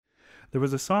There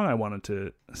was a song I wanted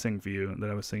to sing for you that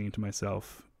I was singing to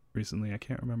myself recently. I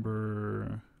can't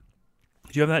remember.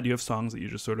 Do you have that? Do you have songs that you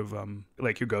just sort of,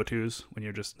 like your go-tos when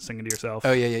you're just singing to yourself?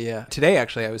 Oh, yeah. Today,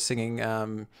 actually, I was singing,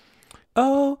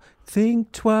 oh,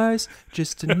 think twice,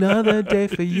 just another day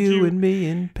for you and me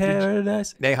in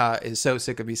paradise. Neha is so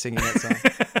sick of me singing that song.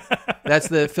 That's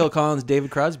the Phil Collins,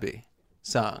 David Crosby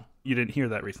song. You didn't hear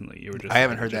that recently. You were just. I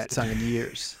haven't heard that song in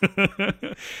years.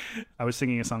 I was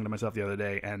singing a song to myself the other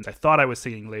day, and I thought I was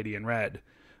singing Lady in Red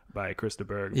by Krista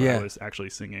Berg, but I was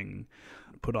actually singing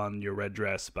Put On Your Red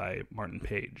Dress by Martin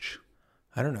Page.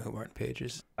 I don't know who Martin Page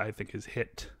is. I think his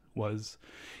hit was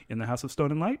In the House of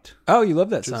Stone and Light. Oh, you love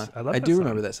that song. I do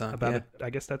remember that song. I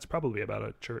guess that's probably about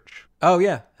a church. Oh,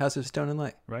 yeah. House of Stone and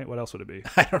Light. Right? What else would it be?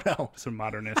 I don't know. Some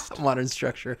modernist. Modern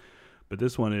structure. But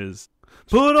this one is,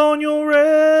 put on your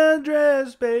red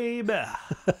dress, baby.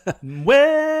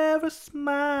 Wear a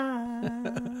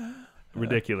smile.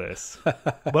 Ridiculous.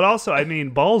 But also, I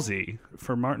mean, ballsy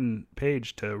for Martin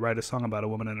Page to write a song about a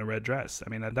woman in a red dress. I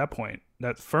mean, at that point,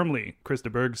 that's firmly Krista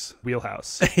Berg's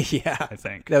wheelhouse. Yeah. I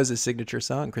think. That was his signature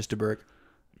song, Krista Berg.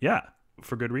 Yeah,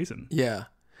 for good reason. Yeah.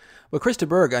 Well, Krista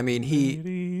Berg, I mean, he's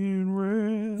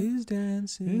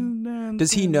dancing.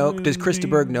 Does Krista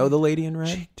Berg know the Lady in Red?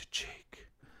 Cheek to cheek.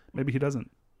 Maybe he doesn't.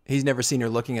 He's never seen her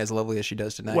looking as lovely as she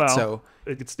does tonight. Well, so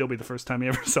it could still be the first time he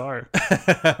ever saw her.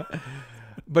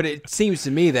 But it seems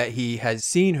to me that he has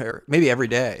seen her maybe every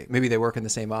day. Maybe they work in the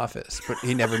same office, but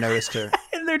he never noticed her.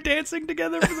 And they're dancing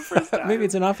together for the first time. Maybe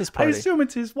it's an office party. I assume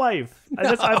it's his wife.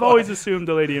 No. I've always assumed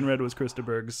the Lady in Red was Krista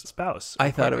Berg's spouse.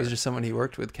 I thought it was just someone he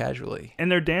worked with casually.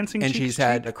 And they're dancing and cheek she's to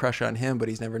had cheek. a crush on him, but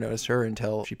he's never noticed her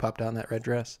until she popped on that red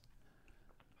dress.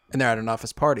 And they're at an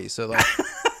office party, so like...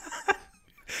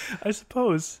 I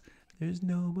suppose... There's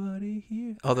nobody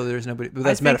here. Although there's nobody, but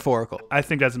that's metaphorical. I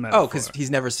think that's a metaphor. Oh, because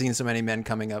he's never seen so many men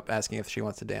coming up asking if she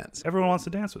wants to dance. Everyone wants to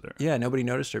dance with her. Yeah, nobody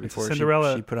noticed her before she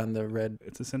put on the red.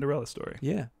 It's a Cinderella story.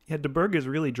 Yeah. Yeah, de Berg is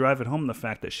really driving home the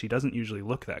fact that she doesn't usually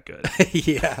look that good.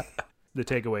 Yeah. The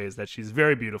takeaway is that she's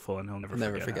very beautiful, and he'll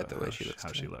never forget the way she looks.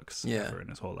 How she looks. Yeah. Ever in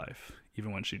his whole life,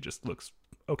 even when she just looks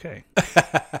okay.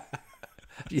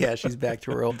 Yeah, she's back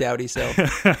to her old dowdy self.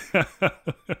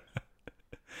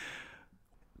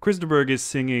 Krista Berg is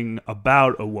singing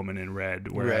about a woman in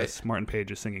red, whereas Martin Page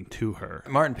is singing to her.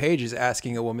 Martin Page is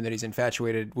asking a woman that he's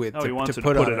infatuated with he wants to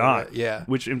put it on. Yeah.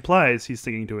 Which implies he's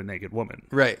singing to a naked woman.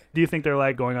 Right. Do you think they're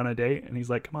like going on a date? And he's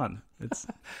like, come on,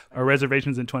 our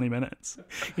reservation's in 20 minutes.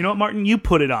 You know what, Martin? You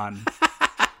put it on.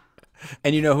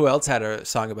 And you know who else had a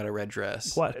song about a red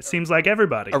dress? What? It seems like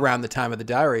everybody. Around the time of the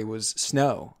Diary was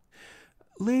Snow.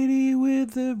 Lady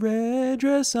with the red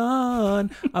dress on,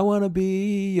 I want to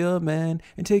be your man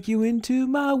and take you into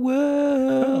my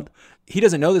world. He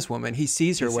doesn't know this woman. He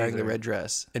sees her wearing the red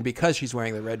dress. And because she's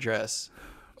wearing the red dress,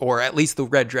 or at least the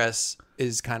red dress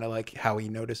is kind of like how he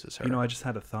notices her. You know, I just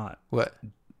had a thought. What?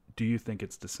 Do you think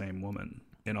it's the same woman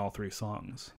in all three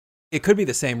songs? It could be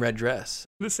the same red dress.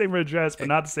 The same red dress, but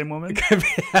not the same woman?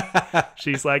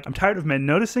 She's like, I'm tired of men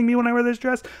noticing me when I wear this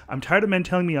dress. I'm tired of men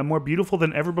telling me I'm more beautiful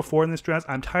than ever before in this dress.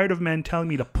 I'm tired of men telling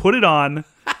me to put it on.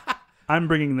 I'm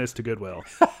bringing this to Goodwill.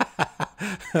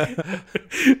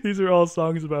 These are all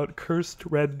songs about cursed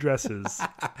red dresses.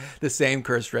 The same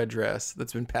cursed red dress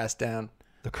that's been passed down.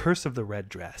 The curse of the red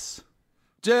dress.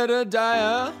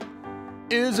 Jedediah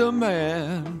is a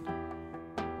man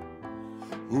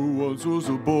who once was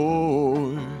a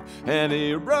boy, and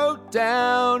he wrote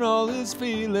down all his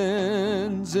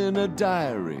feelings in a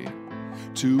diary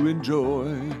to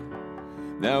enjoy.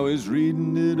 Now he's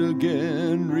reading it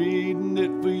again, reading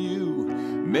it for you.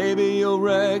 Maybe you'll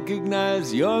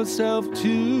recognize yourself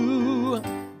too.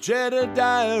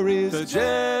 Jedediaries, the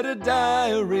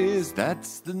Jedediaries,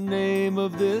 that's the name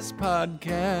of this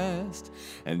podcast.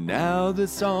 And now the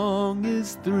song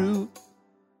is through.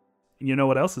 You know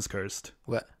what else is cursed?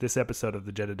 What? This episode of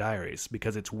the Jedediaries,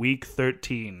 because it's week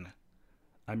 13.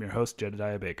 I'm your host,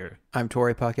 Jedediah Baker. I'm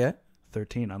Torrey Paquette.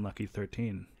 13, unlucky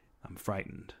 13. I'm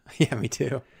frightened. Yeah, me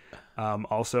too.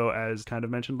 Also, as kind of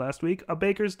mentioned last week, a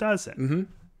baker's dozen. Mm-hmm.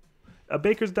 A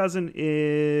baker's dozen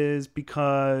is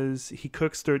because he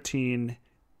cooks 13,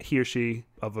 he or she,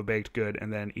 of a baked good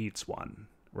and then eats one,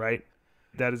 right?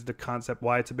 That is the concept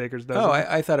why it's a baker's dozen. Oh,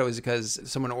 I thought it was because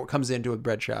someone comes into a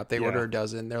bread shop, they order a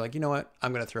dozen, they're like, you know what,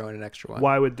 I'm going to throw in an extra one.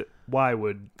 Why would?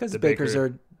 Because the bakers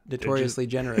are notoriously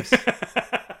generous.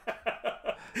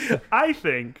 I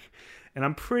think, and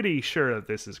I'm pretty sure that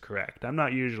this is correct. I'm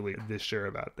not usually this sure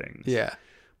about things. Yeah.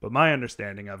 But my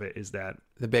understanding of it is that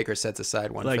the baker sets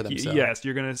aside one for themselves. Yes,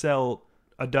 you're going to sell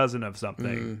a dozen of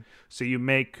something. So you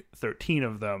make 13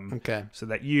 of them. Okay. So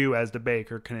that you, as the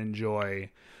baker, can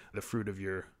enjoy the fruit of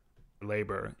your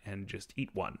labor and just eat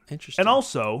one. Interesting. And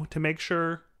also to make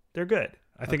sure they're good.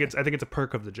 I think it's a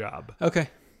perk of the job. Okay.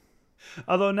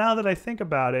 Although now that I think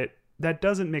about it, that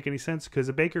doesn't make any sense because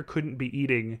a baker couldn't be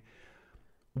eating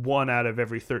 1 out of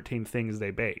every 13 things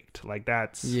they baked. Like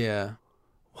that's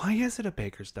why is it a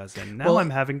baker's dozen? Now I'm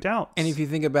having doubts. And if you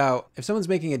think about if someone's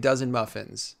making a dozen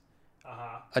muffins,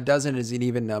 a dozen is an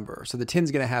even number. So the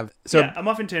tin's going to have... a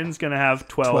muffin tin's going to have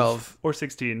 12 or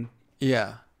 16.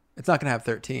 Yeah. It's not going to have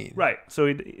 13. Right.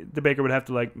 So the baker would have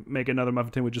to like make another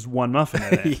muffin tin with just one muffin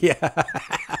in it. Yeah.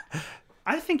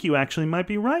 I think you actually might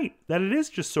be right. That it is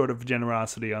just sort of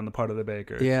generosity on the part of the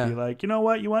baker. Yeah. Be like, you know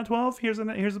what? You want 12? Here's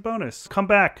a bonus. Come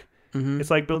back. Mm-hmm. It's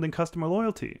like building customer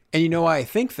loyalty. And you know why I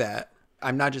think that?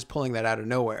 I'm not just pulling that out of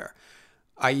nowhere.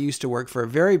 I used to work for a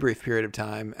very brief period of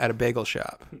time at a bagel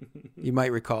shop. You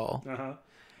might recall. Uh-huh.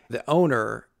 The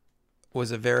owner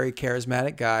was a very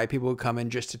charismatic guy. People would come in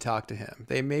just to talk to him.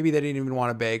 Maybe they didn't even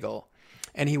want a bagel.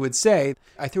 And he would say,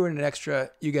 I threw in an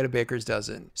extra, you get a baker's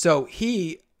dozen. So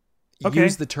he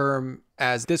used the term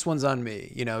as, this one's on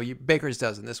me. You know, baker's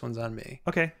dozen, this one's on me.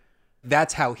 Okay.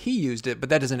 That's how he used it, but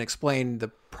that doesn't explain the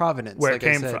provenance. Where it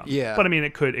came from. Yeah. But I mean,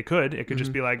 it could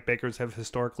just be like, bakers have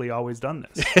historically always done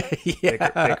this.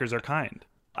 Bakers are kind.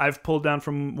 I've pulled down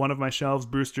from one of my shelves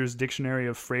Brewster's Dictionary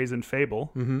of Phrase and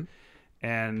Fable,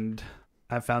 and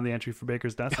I've found the entry for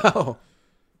baker's dozen. Oh.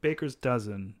 Baker's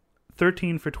dozen.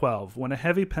 13 for 12. When a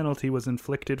heavy penalty was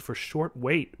inflicted for short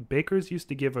weight, bakers used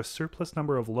to give a surplus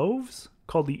number of loaves,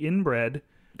 called the inbread,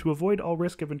 to avoid all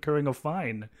risk of incurring a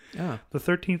fine. Oh. The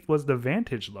 13th was the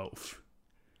vantage loaf.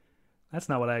 That's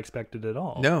not what I expected at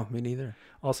all. No, me neither.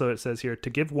 Also, it says here, to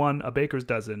give one a baker's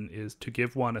dozen is to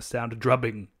give one a sound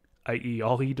drubbing, i.e.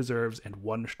 all he deserves and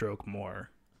 1 stroke more.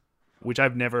 Which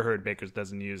I've never heard baker's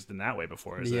dozen used in that way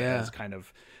before. As kind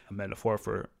of a metaphor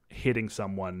for hitting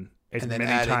someone as many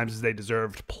times as they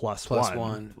deserved plus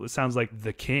one. It sounds like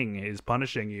the king is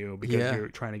punishing you because you're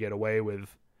trying to get away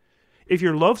with... If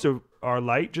your loaves are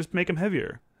light, just make them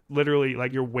heavier. Literally,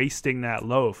 like you're wasting that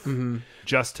loaf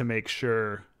just to make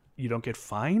sure you don't get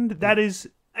fined. That is...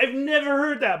 I've never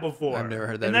heard that before. I've never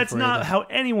heard that and that's before not either. how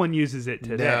anyone uses it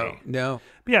today. No.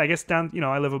 But yeah, I guess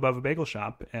I live above a bagel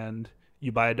shop, and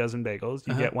you buy a dozen bagels,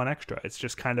 you get 1 extra. It's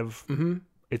just kind of...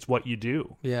 It's what you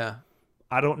do. Yeah.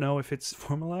 I don't know if it's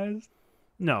formalized.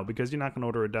 No, because you're not going to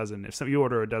order a dozen. If you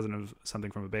order a dozen of something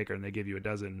from a baker and they give you a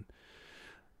dozen,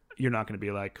 you're not going to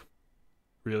be like,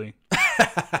 really?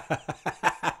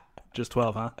 Just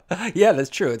 12, huh? Yeah, that's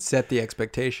true. It set the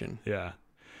expectation. Yeah.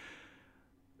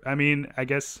 I mean, I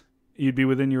guess you'd be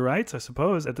within your rights, I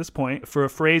suppose, at this point. For a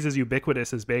phrase as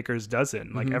ubiquitous as baker's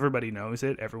dozen, like everybody knows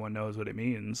it. Everyone knows what it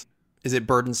means. Is it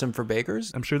burdensome for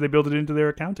bakers? I'm sure they build it into their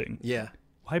accounting. Yeah.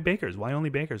 Why bakers? Why only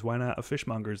bakers? Why not a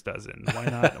fishmonger's dozen? Why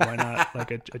not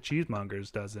like a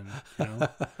cheesemonger's dozen? You know?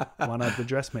 Why not the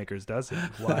dressmaker's dozen?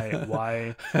 Why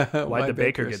the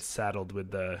baker gets saddled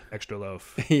with the extra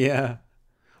loaf? Yeah.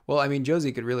 Well, I mean,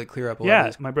 Josie could really clear up a lot of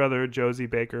these. My brother Josie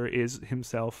Baker is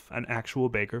himself an actual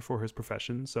baker for his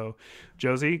profession. So,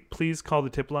 Josie, please call the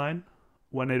tip line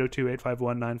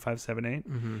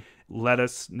 1-802-851-9578. Let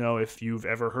us know if you've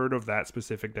ever heard of that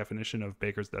specific definition of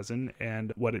baker's dozen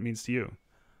and what it means to you.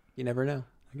 You never know.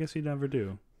 I guess you never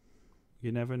do.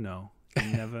 You never know.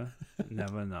 You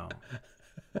never know.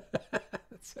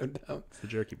 That's so dumb. It's the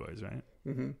Jerky Boys, right?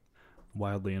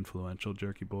 Wildly influential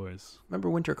Jerky Boys. Remember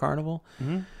Winter Carnival?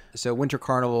 So Winter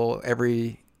Carnival,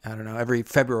 every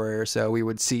February or so, we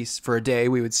would cease for a day.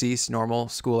 We would cease normal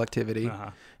school activity,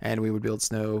 and we would build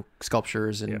snow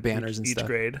sculptures and banners and stuff. Each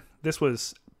grade. This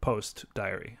was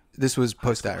post-diary. This was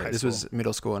post-diary. This was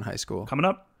middle school and high school. Coming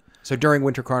up. So during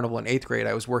Winter Carnival in 8th grade,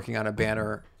 I was working on a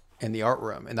banner in the art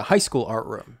room, in the high school art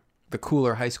room. The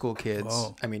cooler high school kids.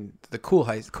 Oh. I mean, the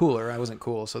cooler. I wasn't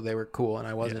cool, so they were cool, and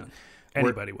I wasn't. Yeah.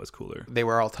 Anybody was cooler. They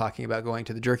were all talking about going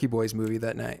to the Jerky Boys movie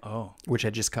that night, which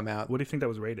had just come out. What do you think that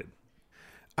was rated?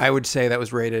 I would say that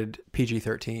was rated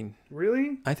PG-13.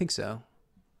 Really? I think so.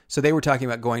 So they were talking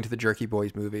about going to the Jerky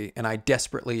Boys movie, and I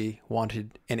desperately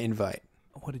wanted an invite.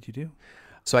 What did you do?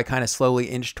 So I kind of slowly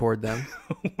inched toward them.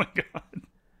 Oh, my God.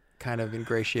 Kind of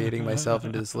ingratiating myself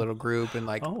into this little group and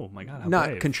oh, my God, how not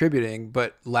brave. Contributing,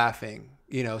 but laughing.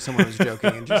 You know, someone was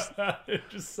joking and just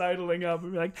sidling up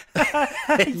and be like,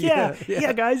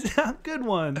 yeah, guys, good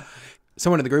one.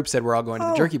 Someone in the group said we're all going to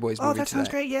the Jerky Boys movie that today. Sounds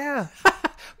great, yeah.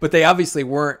 But they obviously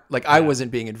weren't, like, I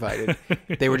wasn't being invited.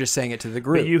 They were just saying it to the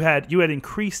group. But you had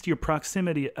increased your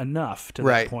proximity enough to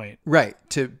that point. Right,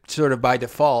 to sort of by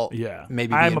default,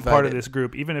 maybe I'm be a part of this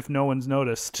group, even if no one's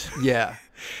noticed. Yeah.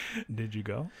 Did you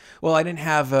go? Well, I didn't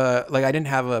have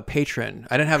a patron.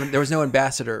 There was no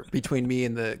ambassador between me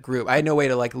and the group. I had no way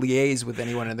to like liaise with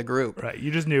anyone in the group. Right.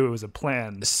 You just knew it was a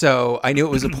plan. So I knew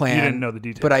it was a plan. You didn't know the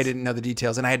details. But I didn't know the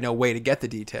details, and I had no way to get the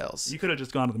details. You could have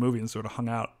just gone to the movie and sort of hung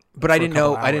out. But I didn't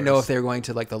know. I didn't know if they were going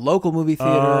to like the local movie theater.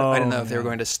 I didn't know if they were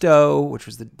going to Stowe, which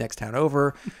was the next town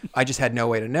over. I just had no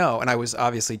way to know, and I was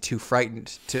obviously too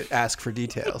frightened to ask for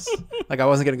details. Like I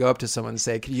wasn't going to go up to someone and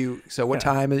say, "Could you? So what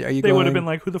time are you going?" They would have been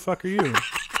like, "Who the fuck are you?"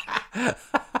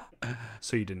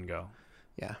 So you didn't go.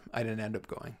 Yeah, I didn't end up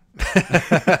going.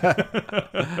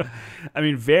 I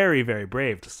mean, very, very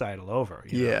brave to sidle over.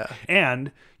 You know? Yeah,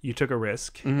 and you took a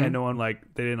risk, and no one they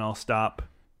didn't all stop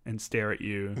and stare at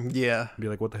you. Yeah, And be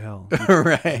like, "What the hell?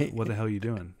 Right? What the hell are you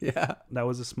doing?" Yeah, that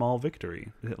was a small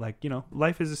victory.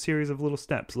 Life is a series of little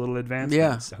steps, little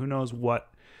advancements. Yeah. Who knows what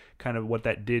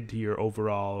that did to your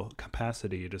overall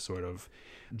capacity to sort of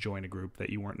join a group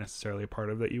that you weren't necessarily a part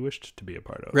of that you wished to be a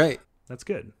part of. Right. That's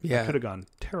good. Yeah. It could have gone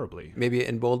terribly. Maybe it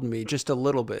emboldened me just a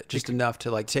little bit, just enough to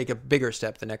like take a bigger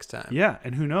step the next time. Yeah,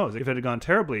 and who knows? If it had gone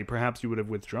terribly, perhaps you would have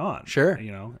withdrawn. Sure.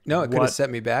 No, it could have What- set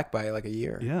me back by like a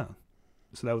year. Yeah.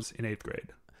 So that was in 8th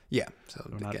grade. Yeah. So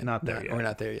We're again, not there yet. We're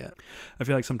not there yet. I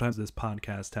feel like sometimes this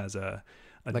podcast has a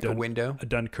window, a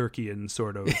Dunkirkian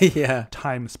sort of yeah,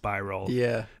 time spiral.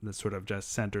 Yeah. That sort of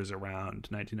just centers around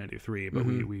 1993, but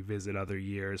we visit other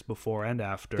years before and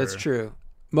after. That's true.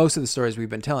 Most of the stories we've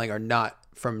been telling are not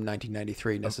from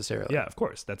 1993 necessarily. Yeah, of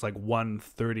course. That's like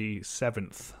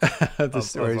 1/37th of the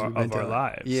stories we've been of our telling.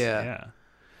 lives. Yeah.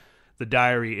 The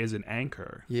diary is an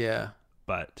anchor, Yeah.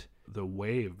 but the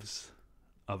waves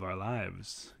of our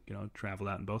lives, travel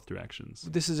out in both directions.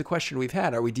 This is a question we've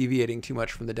had. Are we deviating too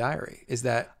much from the diary? Is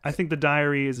that... I think the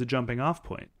diary is a jumping off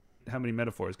point. How many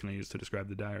metaphors can I use to describe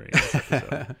the diary in this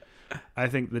episode? I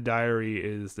think the diary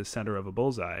is the center of a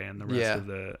bullseye, and the rest of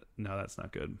the... No, that's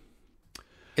not good.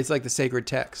 It's like the sacred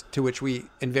text to which we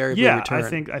invariably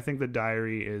return. I think the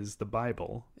diary is the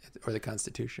Bible. Or the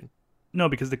Constitution. No,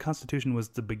 because the Constitution was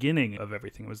the beginning of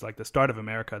everything. It was like the start of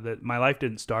America. That my life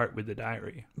didn't start with the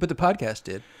diary. But the podcast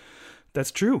did.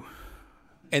 That's true.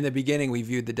 In the beginning, we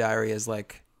viewed the diary as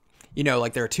like,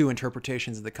 like there are two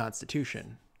interpretations of the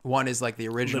Constitution. One is like the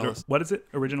originalist. What is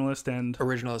it? Originalist and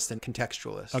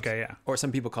contextualist. Okay, yeah. Or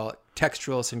some people call it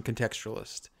textualist and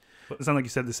contextualist. It sounds like you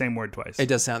said the same word twice. It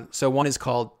does sound. So one is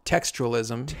called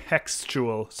textualism.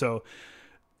 Textual. So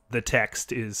the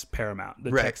text is paramount.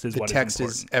 The text is what is important. The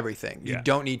text is everything. You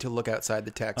don't need to look outside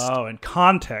the text. Oh, and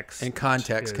context. And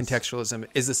context, contextualism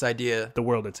is this idea. The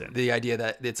world it's in. The idea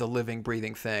that it's a living,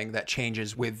 breathing thing that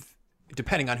changes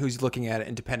depending on who's looking at it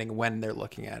and depending when they're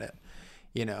looking at it.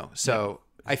 So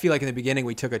I feel like in the beginning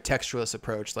we took a textualist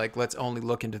approach, like let's only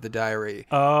look into the diary.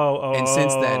 And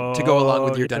since then, to go along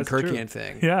with your Dunkirkian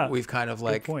thing, we've kind of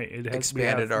like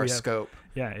expanded our scope.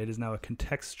 Yeah, it is now a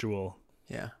contextual.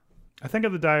 Yeah. I think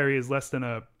of the diary as less than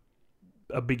a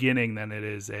beginning than it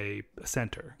is a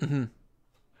center. Mm-hmm.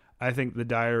 I think the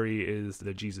diary is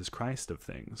the Jesus Christ of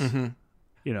things. Mm-hmm.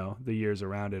 The years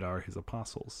around it are his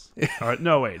apostles.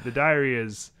 No, wait. The diary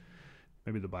is...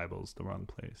 Maybe the Bible's the wrong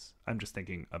place. I'm just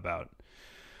thinking about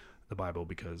the Bible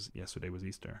because yesterday was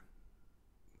Easter.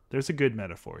 There's a good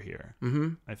metaphor here,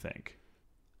 I think.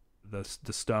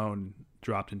 The stone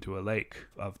dropped into a lake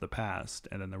of the past,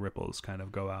 and then the ripples kind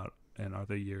of go out and are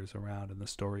the years around and the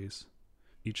stories.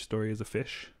 Each story is a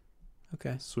fish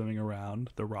swimming around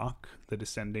the rock, the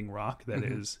descending rock that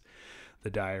is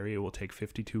the diary. It will take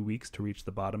 52 weeks to reach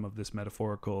the bottom of this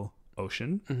metaphorical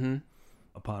ocean,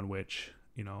 upon which...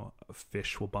 a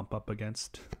fish will bump up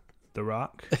against the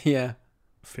rock. Yeah.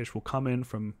 Fish will come in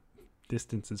from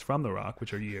distances from the rock,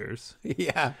 which are years.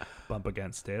 Yeah. Bump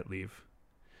against it, leave.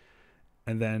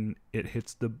 And then it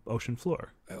hits the ocean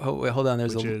floor. Oh, wait, hold on.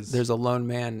 There's a lone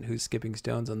man who's skipping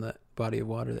stones on the body of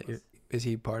water. Is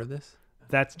he part of this?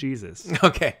 That's Jesus.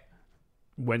 Okay.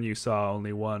 When you saw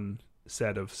only one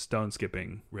set of stone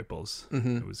skipping ripples,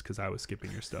 it was because I was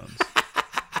skipping your stones.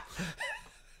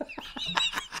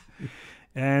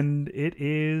 And it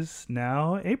is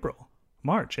now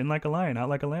March, in like a lion, out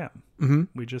like a lamb.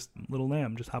 Little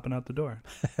lamb just hopping out the door.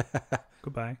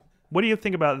 Goodbye. What do you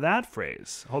think about that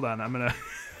phrase? Hold on, I'm gonna.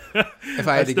 If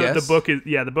I had to guess,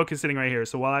 the book is sitting right here.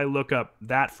 So while I look up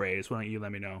that phrase, why don't you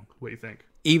let me know what you think?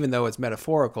 Even though it's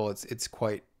metaphorical, it's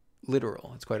quite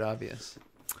literal. It's quite obvious.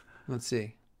 Let's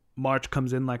see. March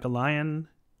comes in like a lion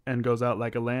and goes out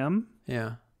like a lamb.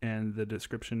 Yeah. And the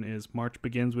description is March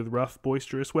begins with rough,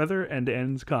 boisterous weather and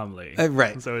ends calmly.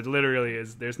 Right. So it literally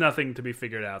is, there's nothing to be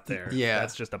figured out there. Yeah.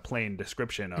 That's just a plain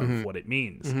description of what it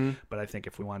means. But I think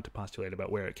if we want to postulate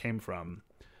about where it came from,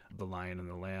 the lion and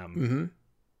the lamb,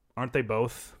 aren't they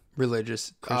both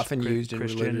religious, often used in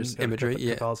Christian, religious imagery.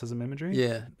 Yeah. Catholicism imagery.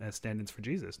 Yeah. As stand-ins for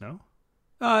Jesus, no?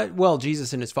 Well,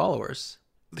 Jesus and his followers.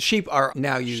 The sheep are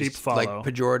now used Sheep follow. like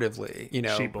pejoratively,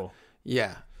 Sheeple.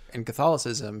 Yeah. In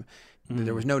Catholicism,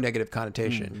 there was no negative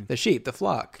connotation. The sheep, the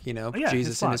flock,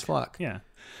 Jesus and his flock. Yeah.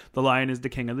 The lion is the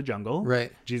king of the jungle.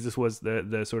 Right. Jesus was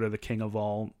the sort of the king of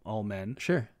all men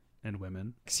Sure. and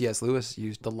women. C.S. Lewis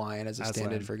used the lion as a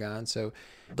stand-in for God. So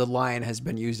the lion has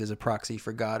been used as a proxy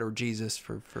for God or Jesus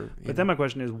for But then my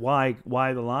question is, why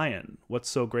the lion? What's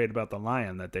so great about the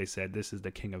lion that they said this is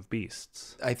the king of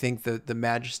beasts? I think the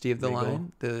majesty of the Regal.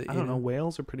 lion. I don't know.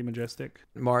 Whales are pretty majestic.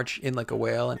 March in like a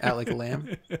whale and out like a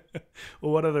lamb.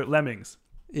 Well, what other lemmings?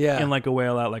 Yeah. In like a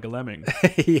whale, out like a lemming.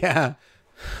 Yeah.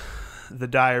 The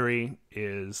diary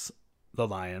is the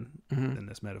lion in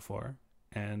this metaphor,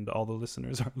 and all the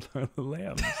listeners are the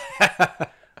lambs.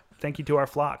 Thank you to our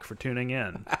flock for tuning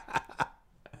in.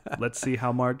 Let's see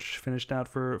how March finished out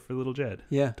for little Jed.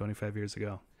 Yeah. 25 years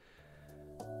ago.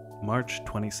 March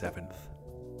 27th.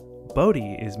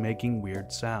 Bodhi is making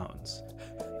weird sounds.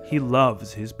 He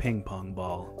loves his ping pong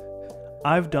ball.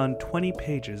 I've done 20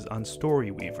 pages on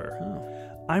Storyweaver.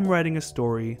 Oh. I'm writing a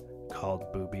story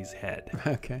called Booby's Head.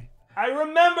 Okay. I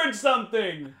remembered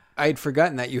something! I had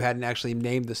forgotten that you hadn't actually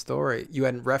named the story. You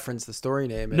hadn't referenced the story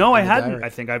name. No, I the hadn't. diary. I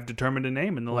think I've determined a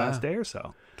name in the last day or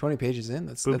so. 20 pages in.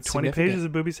 That's 20 significant. pages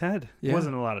of Booby's Head. Yeah. It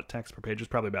wasn't a lot of text per page. It was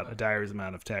probably about a diary's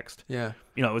amount of text. Yeah.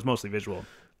 It was mostly visual.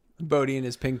 Bodhi and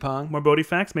his ping pong. More Bodhi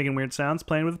facts, making weird sounds,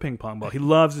 playing with a ping pong ball. He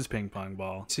loves his ping pong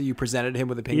ball. So you presented him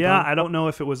with a ping Yeah, pong? I don't know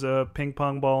if it was a ping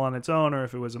pong ball on its own or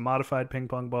if it was a modified ping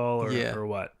pong ball or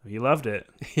what. He loved it.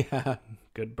 Yeah.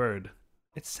 Good bird.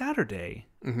 It's Saturday.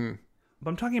 Mm-hmm. But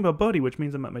I'm talking about Bodhi, which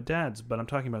means I'm at my dad's, but I'm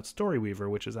talking about Storyweaver,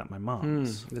 which is at my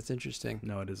mom's. That's interesting.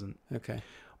 No, it isn't. Okay.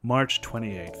 March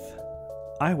 28th.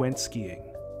 I went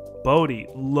skiing. Bodhi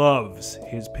loves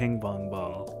his ping pong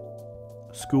ball.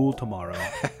 School tomorrow.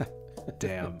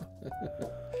 Damn.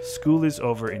 School is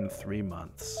over in 3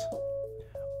 months.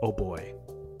 Oh boy.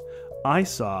 I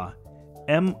saw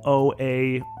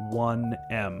MOA1M.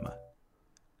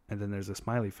 And then there's a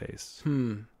smiley face.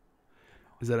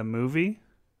 Is that a movie?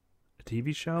 A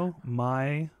TV show?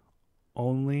 My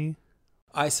only?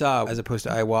 I saw, as opposed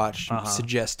to I watched,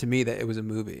 suggests to me that it was a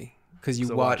movie. Because you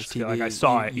watch TV. Like I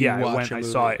saw it. You Yeah, watch I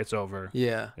saw it. It's over.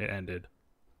 Yeah. It ended.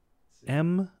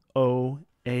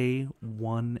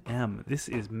 MOA1M. This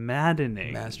is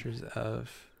maddening. Masters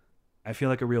of... I feel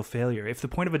like a real failure. If the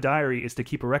point of a diary is to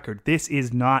keep a record, this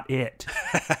is not it.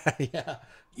 Yeah.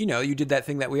 You did that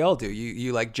thing that we all do.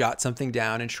 You like jot something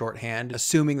down in shorthand,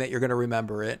 assuming that you're going to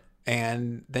remember it,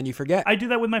 and then you forget. I do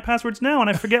that with my passwords now, and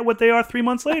I forget what they are 3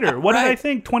 months later. What did I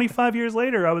think 25 years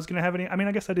later I was going to have any... I mean,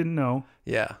 I guess I didn't know.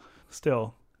 Yeah.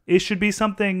 Still. It should be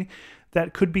something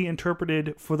that could be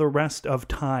interpreted for the rest of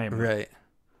time. Right.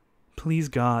 Please,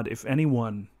 God, if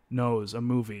anyone knows a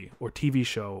movie or TV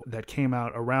show that came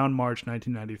out around March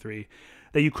 1993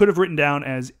 that you could have written down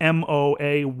as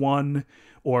MOA1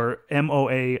 or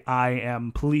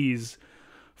MOAIM, please,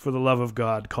 for the love of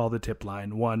God, call the tip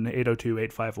line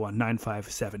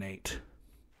 1-802-851-9578.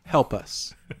 help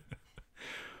us.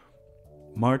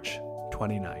 March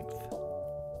 29th.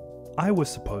 I was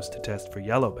supposed to test for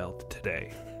yellow belt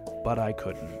today, but I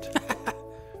couldn't.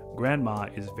 Grandma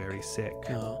is very sick.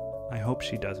 Oh. I hope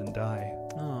she doesn't die.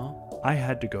 Oh. I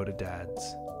had to go to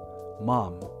Dad's.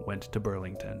 Mom went to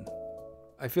Burlington.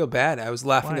 I feel bad. I was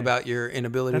laughing Why? about your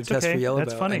inability That's to test okay. for yellow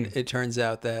That's belt. funny. And it turns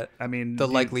out that the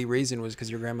likely reason was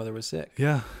because your grandmother was sick.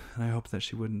 Yeah, and I hope that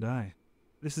she wouldn't die.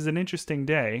 This is an interesting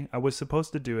day. I was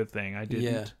supposed to do a thing. I didn't.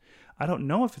 Yeah. I don't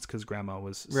know if it's because Grandma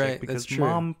was sick. Right, Because that's true.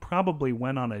 Mom probably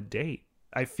went on a date.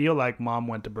 I feel like Mom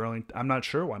went to Burlington. I'm not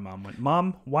sure why Mom went.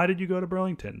 Mom, why did you go to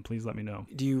Burlington? Please let me know.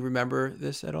 Do you remember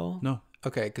this at all? No.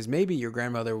 Okay, because maybe your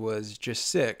grandmother was just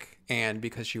sick, and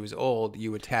because she was old,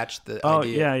 you attached the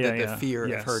the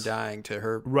fear of her dying to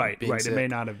her being sick. It may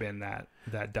not have been that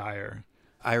dire.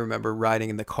 I remember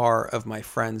riding in the car of my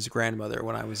friend's grandmother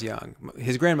when I was young.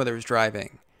 His grandmother was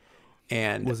driving,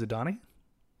 and Was it Donnie?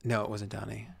 no, it wasn't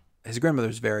Donnie. His grandmother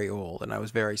was very old, and I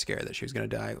was very scared that she was going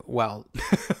to die while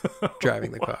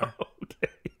driving the car.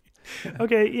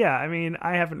 Okay, yeah. I mean,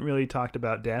 I haven't really talked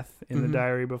about death in the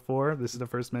diary before. This is the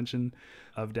first mention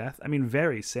of death. I mean,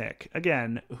 very sick.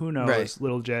 Again, who knows? Right.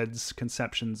 Little Jed's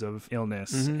conceptions of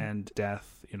illness and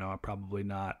death, are probably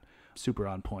not super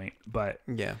on point. But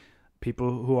Yeah.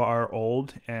 people who are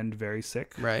old and very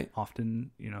sick Right. often,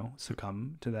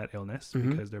 succumb to that illness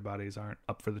because their bodies aren't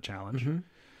up for the challenge.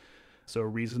 So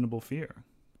reasonable fear.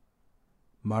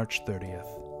 March 30th.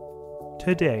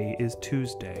 Today is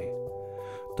Tuesday.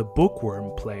 The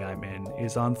bookworm play I'm in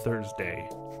is on Thursday.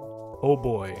 Oh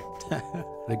boy.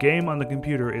 The game on the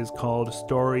computer is called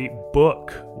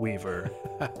Storybook Weaver.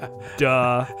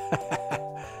 Duh.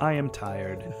 I am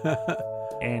tired.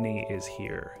 Annie is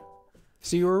here.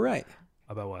 So you were right.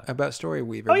 About what? About Story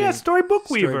Weaver. Oh yeah, Storybook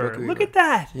Weaver. Look at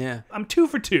that. Yeah. I'm 2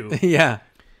 for 2. Yeah.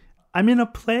 I'm in a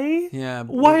play? Yeah.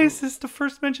 Why is this the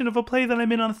first mention of a play that I'm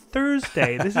in on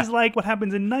Thursday? This is like what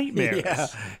happens in nightmares. Yeah.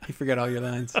 You forget all your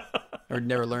lines. Or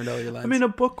never learned all your lines. I'm in a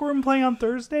bookworm play on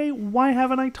Thursday? Why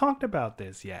haven't I talked about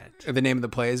this yet? The name of the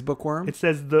play is Bookworm? It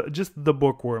says just the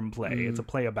bookworm play. It's a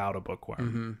play about a bookworm.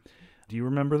 Mm-hmm. Do you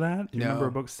remember that? Do you remember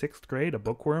a book 6th grade, a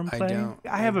bookworm play? I don't.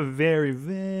 I have a very,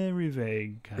 very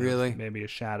vague kind Really? of, maybe a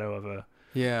shadow of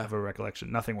a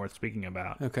recollection. Nothing worth speaking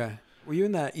about. Okay. Were you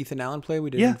in that Ethan Allen play we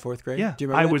did in 4th grade? Yeah. Do you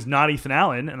remember I that? was not Ethan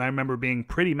Allen, and I remember being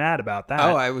pretty mad about that.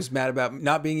 Oh, I was mad about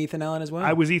not being Ethan Allen as well?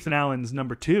 I was Ethan Allen's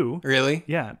number 2. Really?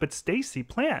 Yeah, but Stacy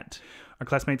Plant, our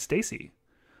classmate Stacy,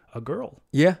 a girl,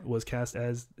 Yeah. was cast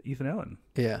as Ethan Allen.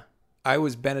 Yeah. I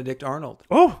was Benedict Arnold.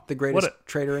 Oh, the greatest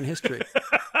traitor in history.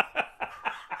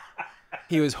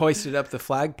 He was hoisted up the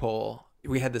flagpole.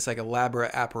 We had this like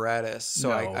elaborate apparatus.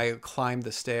 So I climbed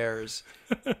the stairs,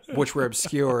 which were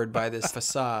obscured by this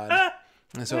facade.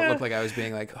 And so it looked like I was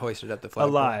being like hoisted up the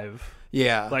flagpole. Alive.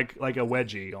 Yeah. Like a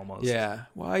wedgie almost. Yeah.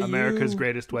 Why America's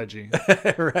greatest wedgie.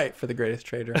 Right, for the greatest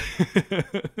traitor.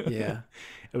 Yeah.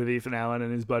 With Ethan Allen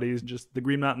and his buddies, just the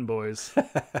Green Mountain Boys.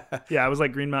 Yeah, I was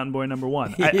like Green Mountain Boy number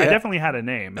 1. I definitely had a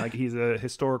name. Like he's a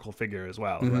historical figure as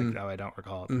well. Like I don't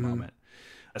recall at the moment.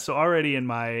 So already in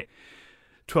my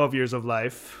 12 years of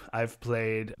life, I've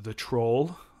played the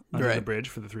troll under the bridge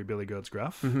for the Three Billy Goats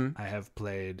Gruff. I have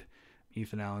played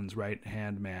Ethan Allen's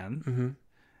right-hand man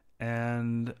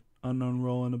and unknown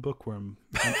role in a bookworm,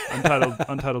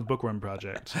 untitled bookworm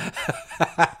project.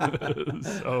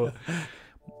 So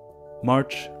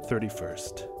March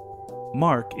 31st.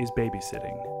 Mark is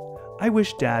babysitting. I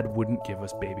wish Dad wouldn't give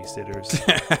us babysitters.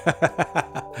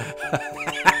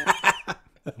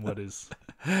 What's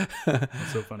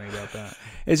so funny about that?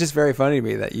 It's just very funny to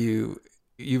me that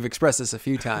you've expressed this a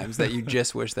few times, that you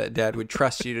just wish that Dad would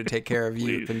trust you to take care of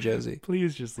you and Josie.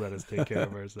 Please just let us take care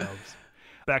of ourselves.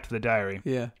 Back to the diary.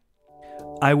 Yeah.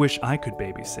 I wish I could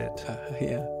babysit.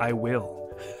 Yeah. I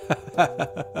will.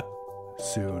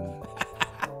 Soon.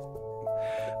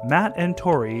 Matt and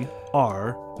Torrey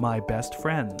are my best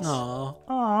friends.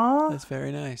 Aw. That's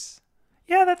very nice.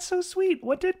 Yeah, that's so sweet.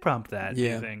 What did prompt that, do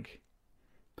Yeah. you think?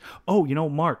 Oh,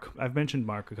 Mark. I've mentioned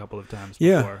Mark a couple of times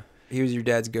Yeah. before. He was your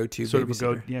dad's go-to Sort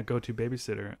babysitter. of a go-to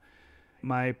babysitter.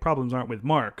 My problems aren't with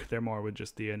Mark. They're more with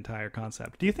just the entire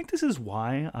concept. Do you think this is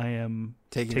why I am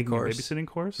taking a babysitting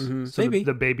course? So Maybe.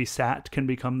 the babysat can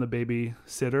become the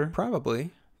babysitter?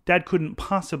 Probably. Dad couldn't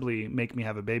possibly make me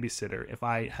have a babysitter if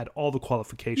I had all the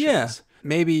qualifications. Yeah.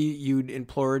 Maybe you'd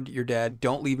implored your dad,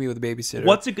 don't leave me with a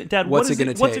babysitter. Dad, what's it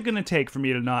going to take for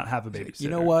me to not have a babysitter? You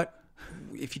know what?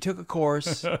 If you took a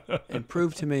course and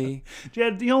proved to me...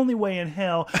 Dad, the only way in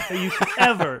hell that you could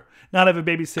ever not have a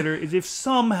babysitter is if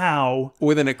somehow...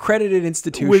 With an accredited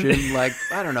institution like,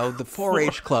 I don't know, the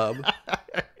 4-H club.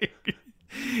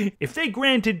 If they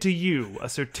granted to you a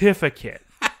certificate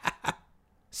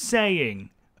saying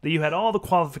that you had all the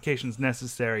qualifications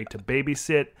necessary to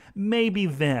babysit, maybe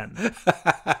then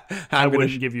I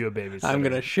wouldn't give you a babysitter. I'm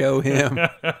going to show him.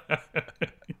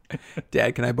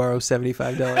 Dad, can I borrow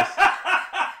 $75?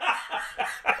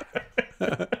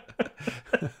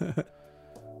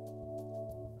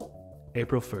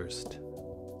 April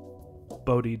 1st.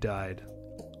 Bodie died.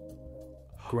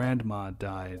 Grandma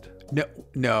died.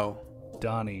 No.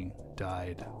 Donnie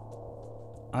died.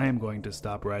 I am going to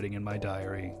stop writing in my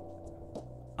diary.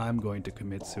 I'm going to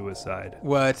commit suicide.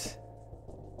 What?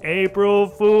 April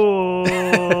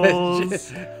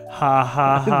Fools! Ha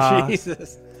ha ha.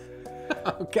 Jesus.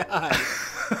 Oh, God.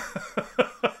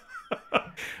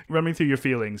 Run me through your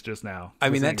feelings just now. I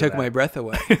mean, that took my breath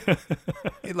away.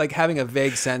 Like having a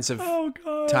vague sense of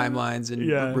timelines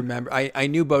and remember. I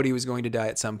knew Bodie was going to die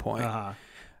at some point. I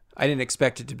didn't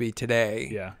expect it to be today.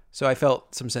 Yeah. So I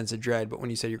felt some sense of dread. But when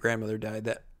you said your grandmother died,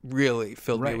 that really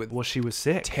filled me with she was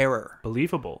sick. Terror.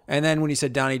 Believable. And then when you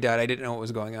said Donnie died, I didn't know what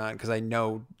was going on because I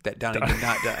know that Donnie did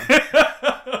not die.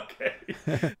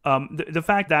 Okay. The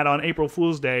fact that on April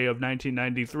Fool's Day of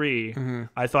 1993,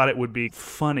 I thought it would be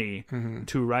funny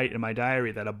to write in my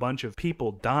diary that a bunch of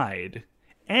people died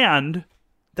and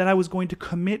that I was going to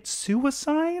commit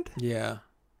suicide? Yeah.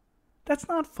 That's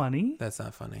not funny. That's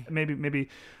not funny. Maybe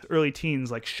early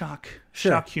teens, like shock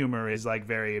humor is like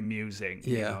very amusing.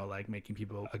 You know, like making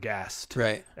people aghast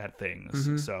at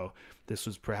things. So this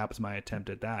was perhaps my attempt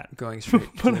at that. Going straight.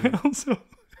 But I also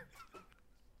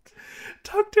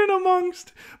tucked in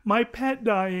amongst my pet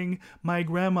dying, my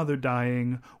grandmother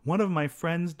dying, one of my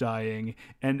friends dying,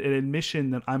 and an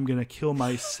admission that I'm going to kill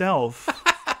myself,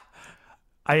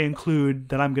 I include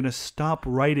that I'm going to stop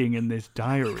writing in this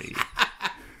diary.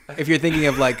 If you're thinking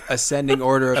of like ascending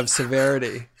order of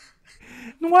severity.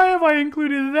 Why have I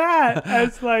included that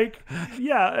as like,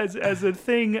 as a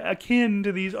thing akin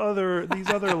to these other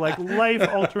like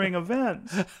life-altering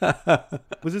events?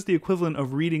 Was this the equivalent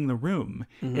of reading The Room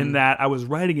in that I was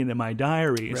writing it in my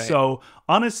diary? Right. So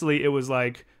honestly, it was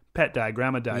like pet died,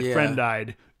 grandma died, friend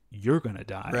died. You're going to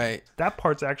die. Right. That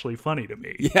part's actually funny to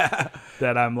me. Yeah.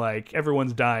 That I'm like,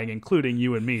 everyone's dying, including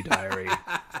you and me, diary.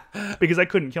 Because I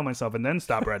couldn't kill myself and then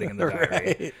stop writing in the diary.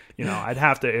 Right. You know, I'd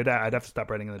have to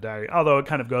stop writing in the diary. Although it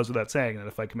kind of goes without saying that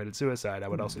if I committed suicide, I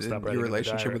would also stop writing Your in the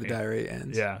diary. relationship with the diary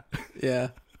ends. Yeah. Yeah.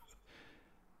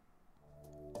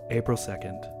 April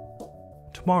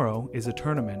 2nd. Tomorrow is a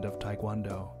tournament of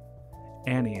Taekwondo.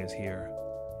 Annie is here.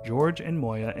 George and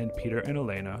Moya and Peter and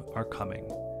Elena are coming.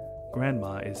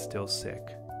 Grandma is still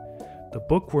sick. The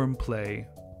bookworm play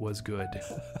was good.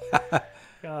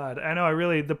 God, I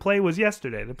know, the play was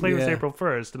yesterday. The play was April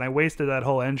 1st, and I wasted that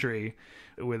whole entry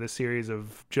with a series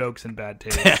of jokes and bad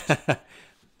taste.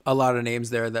 A lot of names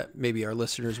there that maybe our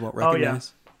listeners won't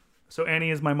recognize. Oh, yeah. So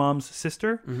Annie is my mom's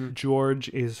sister. Mm-hmm. George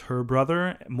is her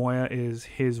brother. Moya is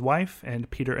his wife, and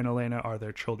Peter and Elena are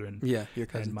their children. Yeah, your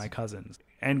cousins. And my cousins.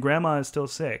 And Grandma is still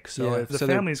sick, so if the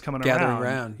family's coming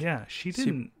around. Yeah, she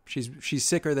didn't. She's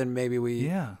sicker than maybe we.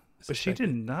 Yeah, but she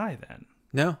didn't die then.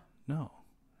 No.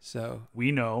 So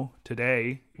we know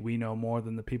today. We know more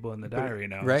than the people in the diary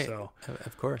know. Right. So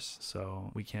of course. So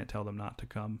we can't tell them not to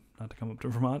come up to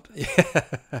Vermont.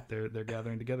 Yeah. They're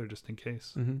gathering together just in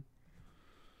case. Mm-hmm.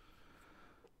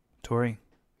 Torrey.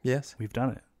 Yes. We've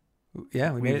done it.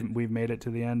 Yeah, we've made it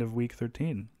to the end of week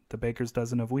 13. The baker's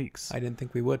dozen of weeks. I didn't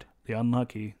think we would. The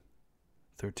unlucky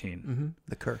 13. Mm-hmm.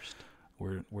 The cursed.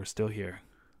 We're still here.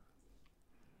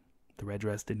 The red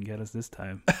dress didn't get us this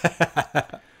time.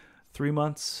 3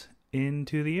 months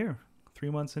into the year. 3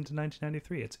 months into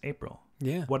 1993. It's April.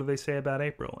 Yeah. What do they say about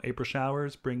April? April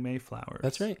showers bring May flowers.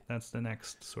 That's right. That's the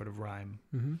next sort of rhyme.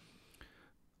 Mm-hmm.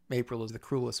 April is the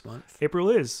cruelest month. April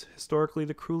is historically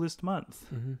the cruelest month.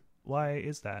 Mm-hmm. Why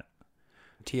is that?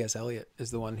 T.S. Eliot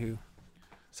is the one who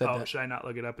said that. Should I not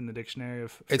look it up in the dictionary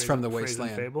of It's from The phrase and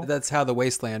Wasteland. fable? That's how The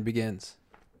Wasteland begins.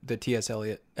 The T.S.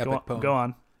 Eliot epic poem. Go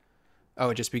on. Oh,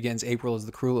 it just begins, April is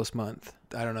the cruelest month.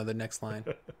 I don't know the next line.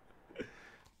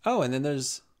 Oh, and then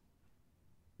there's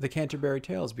the Canterbury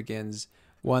Tales begins,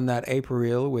 one that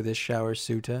April with his shower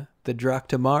suita, the Drac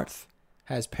to Marth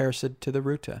has pierced to the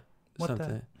ruta. Why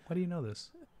do you know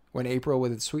this? When April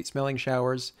with its sweet-smelling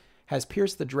showers has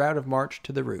pierced the drought of March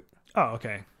to the root. Oh,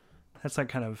 okay. That's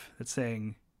like it's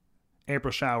saying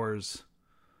April showers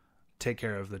take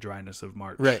care of the dryness of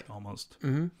March. Right. Almost.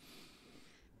 Mm-hmm.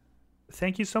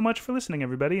 Thank you so much for listening,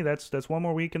 everybody. That's one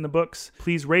more week in the books.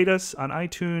 Please rate us on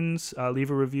iTunes,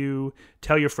 leave a review,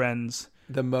 tell your friends.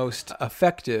 The most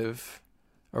effective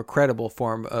or credible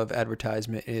form of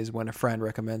advertisement is when a friend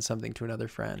recommends something to another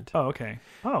friend. Oh, okay.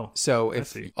 Oh, so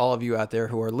if all of you out there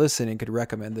who are listening could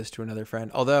recommend this to another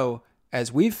friend, although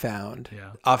as we've found,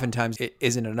 oftentimes it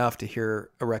isn't enough to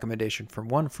hear a recommendation from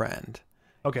one friend.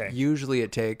 Okay. Usually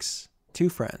it takes two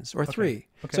friends or three.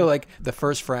 Okay. So like the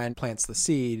first friend plants the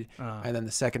seed and then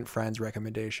the second friend's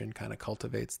recommendation kind of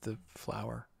cultivates the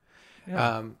flower.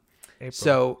 Yeah.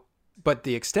 But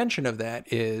the extension of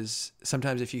that is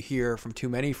sometimes if you hear from too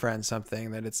many friends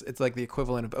something, that it's like the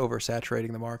equivalent of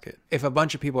oversaturating the market. If a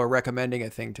bunch of people are recommending a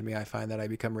thing to me, I find that I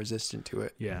become resistant to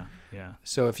it. Yeah.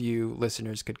 So if you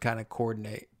listeners could kind of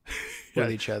coordinate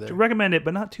with each other. To recommend it,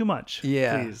 but not too much.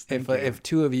 Yeah. Please, if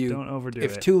two of you, don't overdo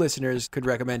if two listeners could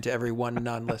recommend to every one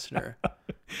non-listener.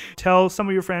 Tell some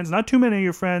of your friends, not too many of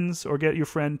your friends, or get your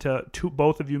friend to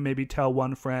both of you maybe tell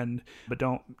one friend, but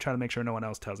don't try to make sure no one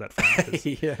else tells that friend.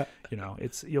 Yeah. You know,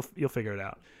 you'll figure it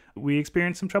out. We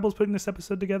experienced some troubles putting this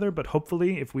episode together, but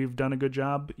hopefully if we've done a good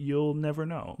job, you'll never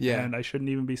know. Yeah. And I shouldn't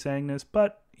even be saying this,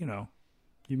 but you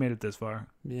made it this far.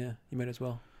 Yeah, you might as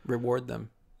well reward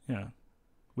them. Yeah.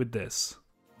 With this.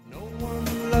 No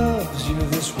one loves you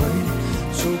this way,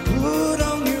 so put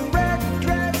on your red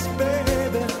dress,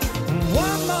 baby.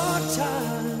 One more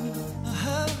time, I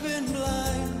have been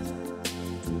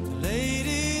blind.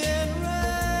 Lady in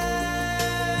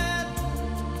red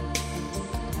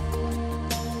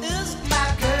is my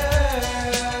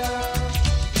girl.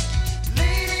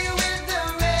 Lady with the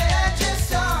red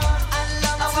dress on,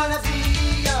 I wanna be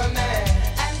your man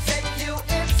and take you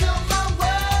into my world.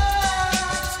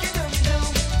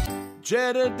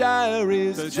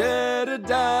 Jedediaries, the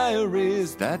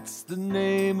Jedediaries, that's the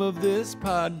name of this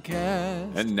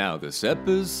podcast. And now this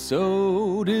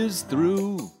episode is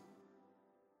through.